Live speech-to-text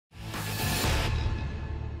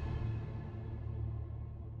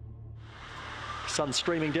Sun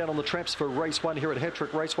streaming down on the traps for race 1 here at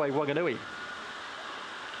Hat-Trick Raceway Wanganui.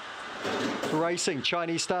 Racing,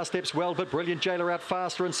 Chinese Star steps well, but Brilliant Jailer out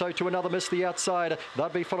faster, and so to another miss the outside. They'll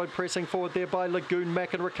be followed pressing forward there by Lagoon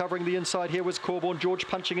Mac, and recovering the inside here was Corborn George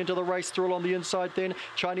punching into the race through on the inside then.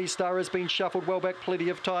 Chinese Star has been shuffled well back, plenty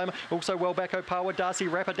of time. Also well back Opawa Darcy,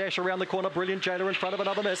 Rapidash around the corner. Brilliant Jailer in front of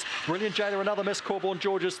another miss. Brilliant Jailer another miss. Corborn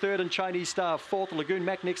George is third and Chinese Star fourth. Lagoon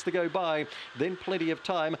Mac next to go by. Then plenty of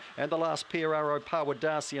time, and the last pair are Opawa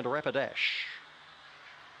Darcy and Rapidash.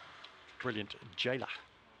 Brilliant Jailer.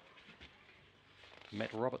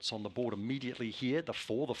 Matt Roberts on the board immediately here. The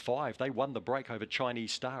 4, the 5, they won the break over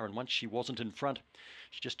Chinese Star, and once she wasn't in front,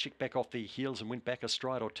 she just checked back off the heels and went back a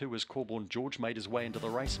stride or two as Corborn George made his way into the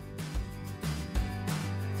race.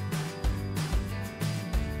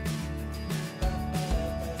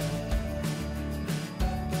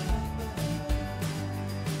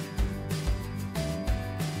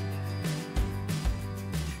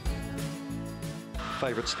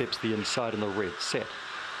 Favourite steps the inside in the red. Set.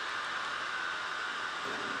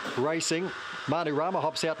 Racing, Manu Rama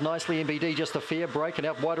hops out nicely. MBD just a fair break and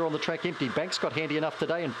out wider on the track. Empty Bank's got handy enough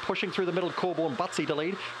today, and pushing through the middle, Corborn Butsy to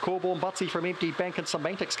lead. Corborn Butsy from Empty Bank, and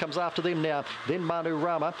Semantics comes after them now. Then Manu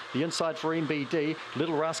Rama, the inside for MBD.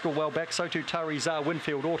 Little Rascal well back, so too Tarizar,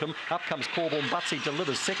 Winfield Autumn. Up comes Corborn Butsy,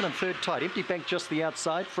 delivers second and third tight. Empty Bank just the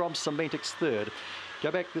outside from Semantics third.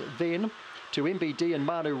 Go back then to MBD and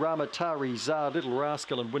Manu Rama, Tarizar, Little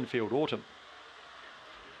Rascal and Winfield Autumn.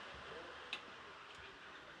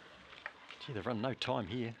 Gee, they've run no time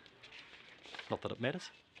here. Not that it matters.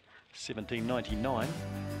 17.99.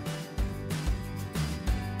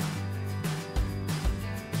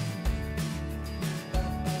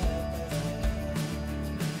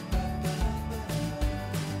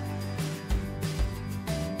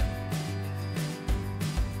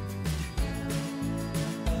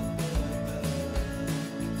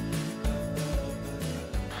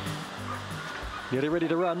 Nearly ready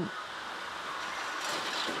to run.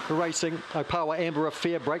 Racing, Opawa Amber a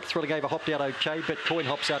fair break. Thriller gave a hopped out okay. Bitcoin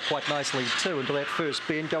hops out quite nicely too into that first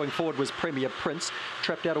bend. Going forward was Premier Prince.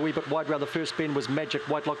 Trapped out a wee bit wide round the first bend was Magic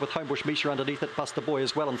Whitelock with Homebush Misha underneath it. Buster Boy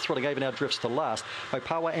as well, and Thriller gave now drifts to last.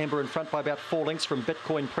 Opawa Amber in front by about 4 lengths from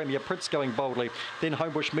Bitcoin. Premier Prince going boldly. Then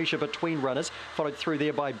Homebush Misha between runners, followed through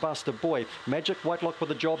there by Buster Boy. Magic Whitelock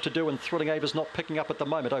with a job to do, and Thrilling Ava's not picking up at the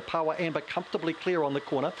moment. Opawa Amber comfortably clear on the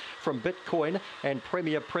corner from Bitcoin and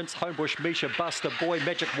Premier Prince. Homebush Misha, Buster Boy,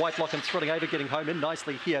 Magic Whitelock and Thrilling Ava getting home in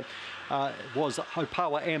nicely here was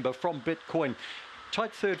Opawa Amber from Bitcoin.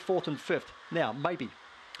 Tight third, fourth and fifth. Now, maybe.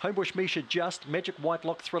 Homebush Misha just, Magic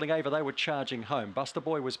Whitelock, Thrilling Ava, they were charging home. Buster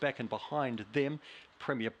Boy was back and behind them.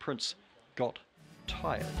 Premier Prince got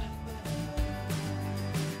tired.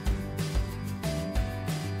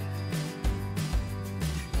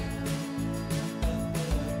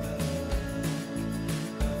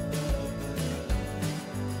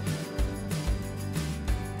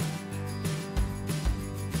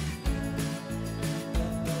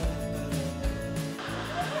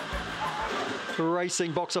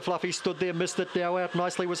 Racing, Boxer Fluffy stood there, missed it, now out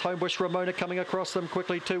nicely was Homebush Ramona. Coming across them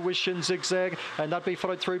quickly too was Shin Zigzag, and that'd be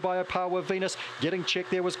followed through by Opawa Venus. Getting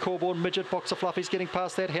checked there was Corborn Midget. Boxer Fluffy's getting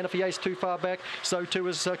past that. Hanafi Ace too far back, so too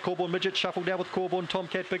is Corborn Midget. Shuffled down with Corborn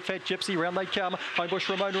Tomcat, Big Fat Gypsy. Round they come. Homebush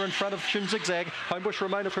Ramona in front of Shin Zigzag. Homebush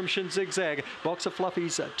Ramona from Shin Zigzag. Boxer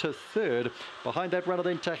Fluffy's to third. Behind that runner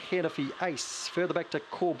then to Hanafi Ace. Further back to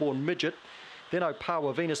Corborn Midget. Then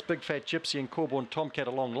Opawa Venus, Big Fat Gypsy and Corborn Tomcat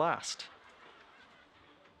along last.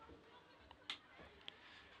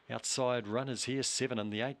 Outside runners here, 7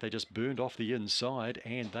 and the 8. They just burned off the inside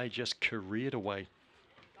and they just careered away.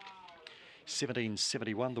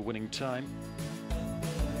 17.71 the winning time.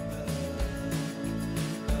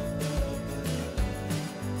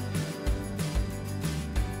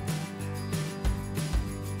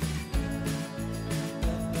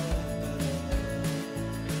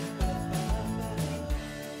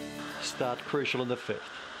 Start crucial in the 5th.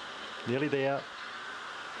 Nearly there.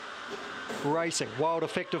 Racing, Wild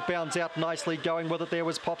Effective bounds out nicely. Going with it there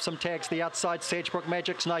was Pop Some Tags. The outside, Sedgebrook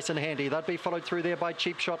Magic's nice and handy. They'd be followed through there by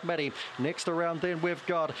Cheap Shot Matty. Next around then we've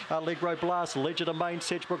got Allegro Blast, Ledger to Main.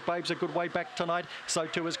 Sedgebrook Babe's a good way back tonight. So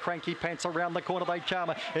too is Cranky Pants. Around the corner they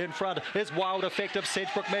come. In front is Wild Effective.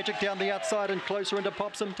 Sedgebrook Magic down the outside and closer into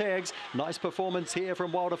Pop Some Tags. Nice performance here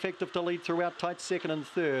from Wild Effective to lead throughout. Tight second and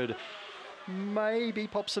third. Maybe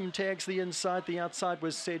Pop Some Tags the inside. The outside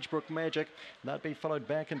was Sedgebrook Magic. That'd be followed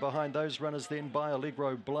back and behind those runners then by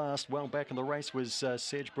Allegro Blast. Well back in the race was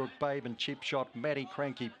Sedgebrook Babe and Cheap Shot Matty.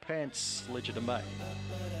 Cranky Pants, Ledger to Main.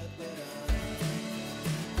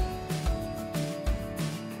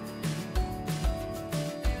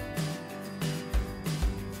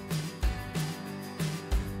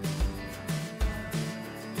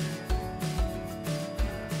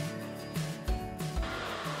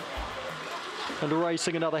 And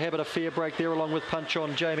racing another Habit of Fair break there along with Punch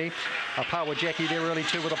on Jamie. A Power Jackie there early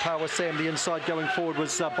too with a Power Sam. The inside going forward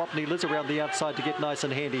was Botany Liz around the outside to get nice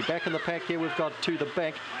and handy. Back in the pack here we've got To the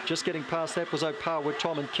Bank. Just getting past that was O'Power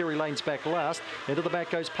Tom and Kerry Lane's back last. Into the back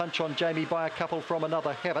goes Punch on Jamie by a couple from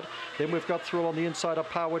Another Habit. Then we've got through on the inside a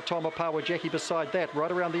Power Tom, a Power Jackie beside that.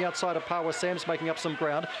 Right around the outside a Power Sam's making up some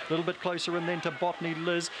ground. A little bit closer and then to Botany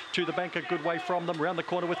Liz. To the Bank a good way from them. Round the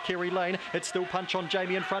corner with Kerry Lane. It's still Punch on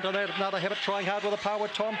Jamie in front of that. Another Habit trying hard with a Power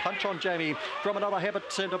Tom. Punch on Jamie from Another Habit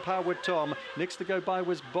to Power Tom. Next to go by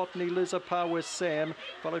was Botany Liz, a Power Sam.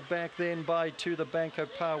 Followed back then by To the Bank, a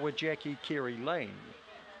Power Jackie, Kerry Lane.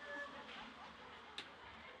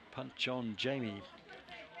 Punch on Jamie.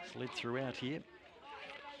 It's led throughout here.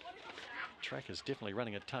 Track is definitely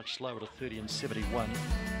running a touch slow at a 30 and 71.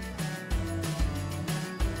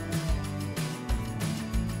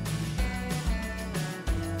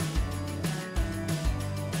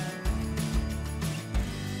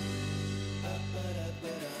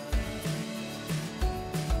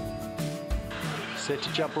 Set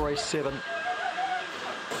to jump race 7.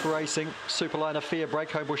 Racing, Superliner Fair break.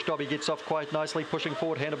 Homebush Dobby gets off quite nicely, pushing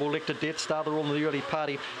forward. Hannibal Lecter, Death Star, they're all in the early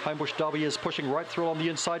party. Homebush Dobby is pushing right through on the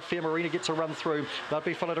inside. Fair Marina gets a run through. They'll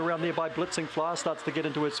be followed around there by Blitzing Flyer, starts to get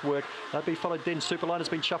into its work. They'll be followed then. Superliner's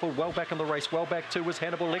been shuffled well back in the race. Well back too was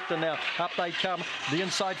Hannibal Lecter now. Up they come. The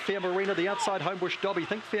inside Fair Marina, the outside Homebush Dobby.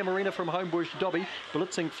 Think Fair Marina from Homebush Dobby.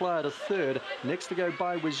 Blitzing Flyer to third. Next to go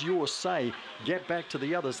by was Your Say. Get back to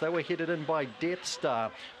the others. They were headed in by Death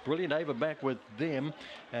Star. Brilliant Ava back with them.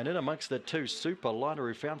 And in amongst the two, Superliner,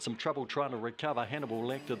 who found some trouble trying to recover. Hannibal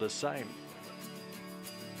Lecter the same.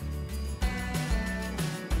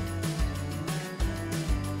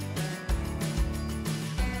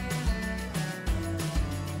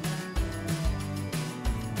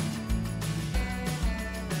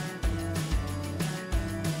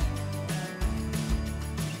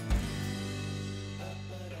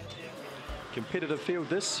 Competitive field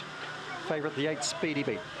this. Favourite the 8 Speedy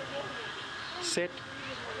Beat. Set.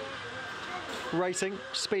 Racing,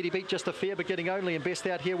 Speedy Beat just a fair beginning only, and best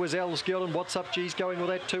out here was Elle's Girl, and What's Up G's going with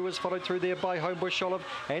that too, is followed through there by Homebush Olive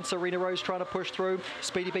and Serena Rose trying to push through.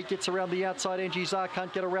 Speedy Beat gets around the outside, Angie Zar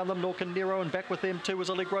can't get around them, nor can Nero, and back with them too is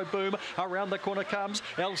Allegro Boom. Around the corner comes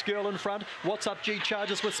Elle's Girl in front. What's Up G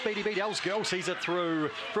charges with Speedy Beat. Elle's Girl sees it through.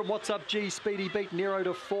 From What's Up G, Speedy Beat, Nero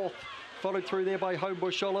to fourth. Followed through there by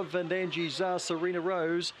Homebush Olive and Angie Zar, Serena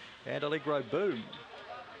Rose and Allegro Boom.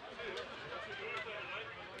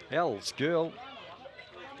 Elle's Girl.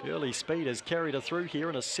 Early speed has carried her through here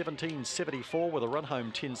in a 17.74 with a run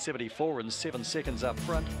home 10.74 and 7 seconds up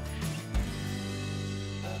front.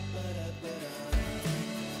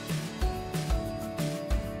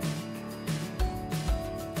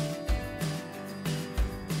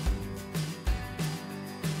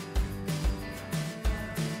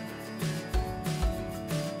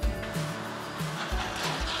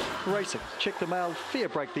 Racing, Check the Mail, Fair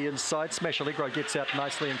break the inside. Smash Allegro gets out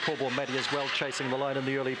nicely, and Corborn Matty as well chasing the line in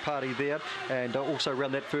the early party there, and also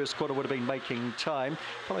around that first quarter would have been making time.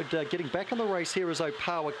 Followed getting back on the race here is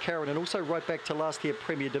O'Power Karen, and also right back to last year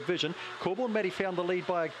Premier Division. Corborn Matty found the lead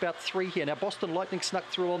by about 3 here. Now Boston Lightning snuck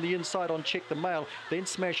through on the inside on Check the Mail, then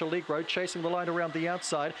Smash Allegro chasing the line around the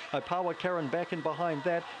outside. O'Power Karen back in behind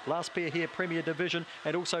that. Last pair here Premier Division,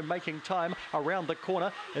 and also making time around the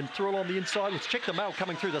corner and through on the inside. It's Check the Mail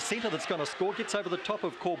coming through the centre that's going to score. Gets over the top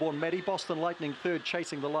of Corborn Matty. Boston Lightning third,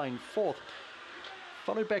 chasing the line fourth.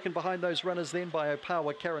 Followed back in behind those runners then by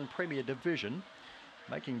O'Power Karen Premier Division.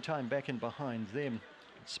 Making time back in behind them.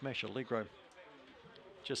 Smash Allegro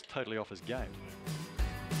just totally off his game.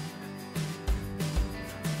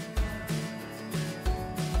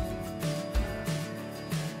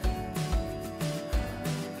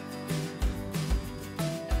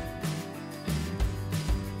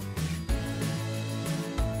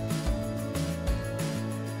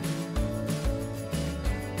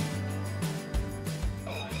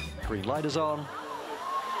 Green light is on,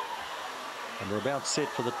 and we're about set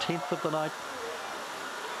for the 10th of the night.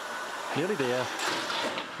 Nearly there.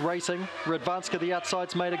 Racing, Radvanska the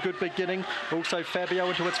outside's made a good beginning. Also Fabio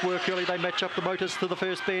into its work early. They match up the motors to the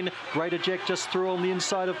first bend. Greater Jack just through on the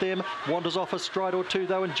inside of them. Wanders off a stride or two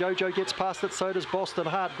though, and Jojo gets past it. So does Boston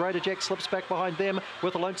Heart. Greater Jack slips back behind them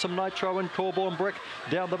with a Lonesome Nitro and Corborn Brick.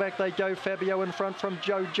 Down the back they go. Fabio in front from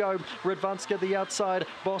Jojo. Radvanska the outside.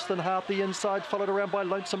 Boston Heart the inside, followed around by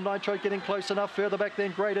Lonesome Nitro, getting close enough. Further back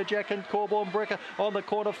then Greater Jack and Corborn Brick on the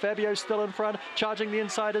corner. Fabio still in front. Charging the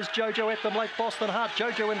inside is Jojo at them like Boston Heart.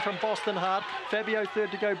 Jojo in from Boston Heart. Fabio third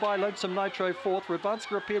to go by. Lonesome Nitro fourth.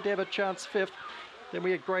 Radvanska appeared to have a chance fifth. Then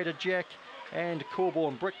we had Greater Jack and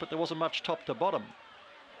Corborn Brick, but there wasn't much top to bottom.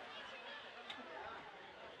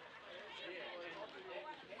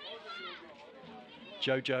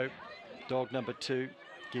 Jojo, dog number 2,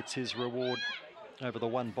 gets his reward over the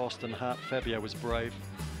 1 Boston Heart. Fabio was brave.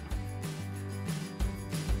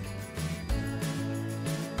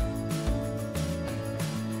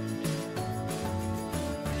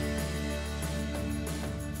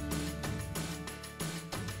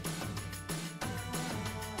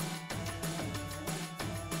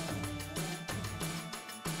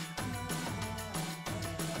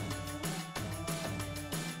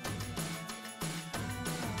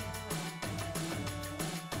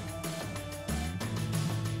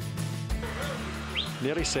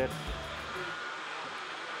 Nearly set.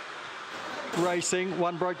 Racing,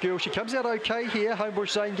 1 Broke Girl. She comes out okay here. Homebush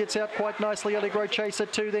Zane gets out quite nicely. Allegro Chaser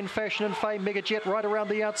 2, then Fashion and Fame. Mega Jet right around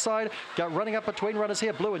the outside. Running up between runners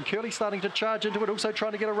here. Blue and Curly starting to charge into it. Also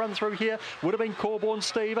trying to get a run through here. Would have been Corborn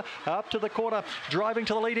Steve. Up to the corner. Driving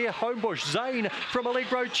to the lead here. Homebush Zane from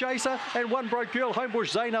Allegro Chaser. And 1 Broke Girl. Homebush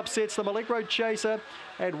Zane upsets them. Allegro Chaser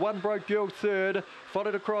and 1 Broke Girl third.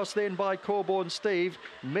 Followed across then by Corborn Steve.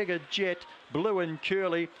 Mega Jet, Blue and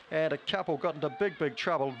Curly, and a couple got into big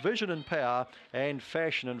trouble. Vision and Power and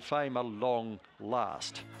Fashion and Fame a long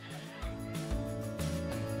last.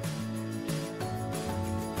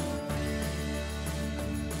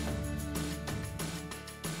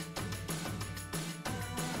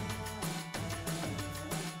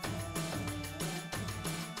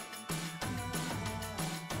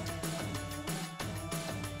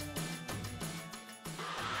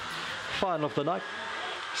 Final of the night,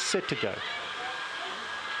 set to go.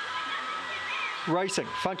 Racing,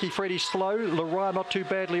 Funky Freddy slow, Leroy not too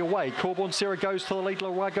badly away. Corborn Sarah goes to the lead,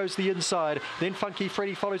 Leroy goes the inside. Then Funky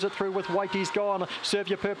Freddy follows it through with Whitey's gone. Serve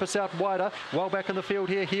Your Purpose out wider. Well back in the field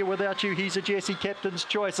here, Here Without You. He's a Jesse Captain's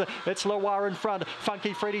Choice. It's Leroy in front.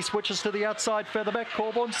 Funky Freddy switches to the outside, further back.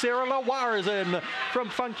 Corborn Sarah, Leroy is in from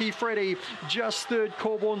Funky Freddy. Just third,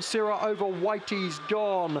 Corborn Sarah over Whitey's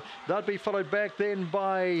gone. They'd be followed back then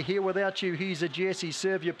by Here Without You. He's a Jesse,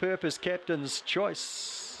 Serve Your Purpose, Captain's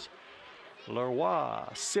Choice. Leroy,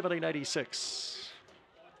 1786.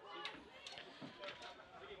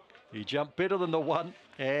 He jumped better than the 1,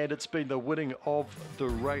 and it's been the winning of the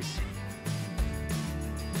race.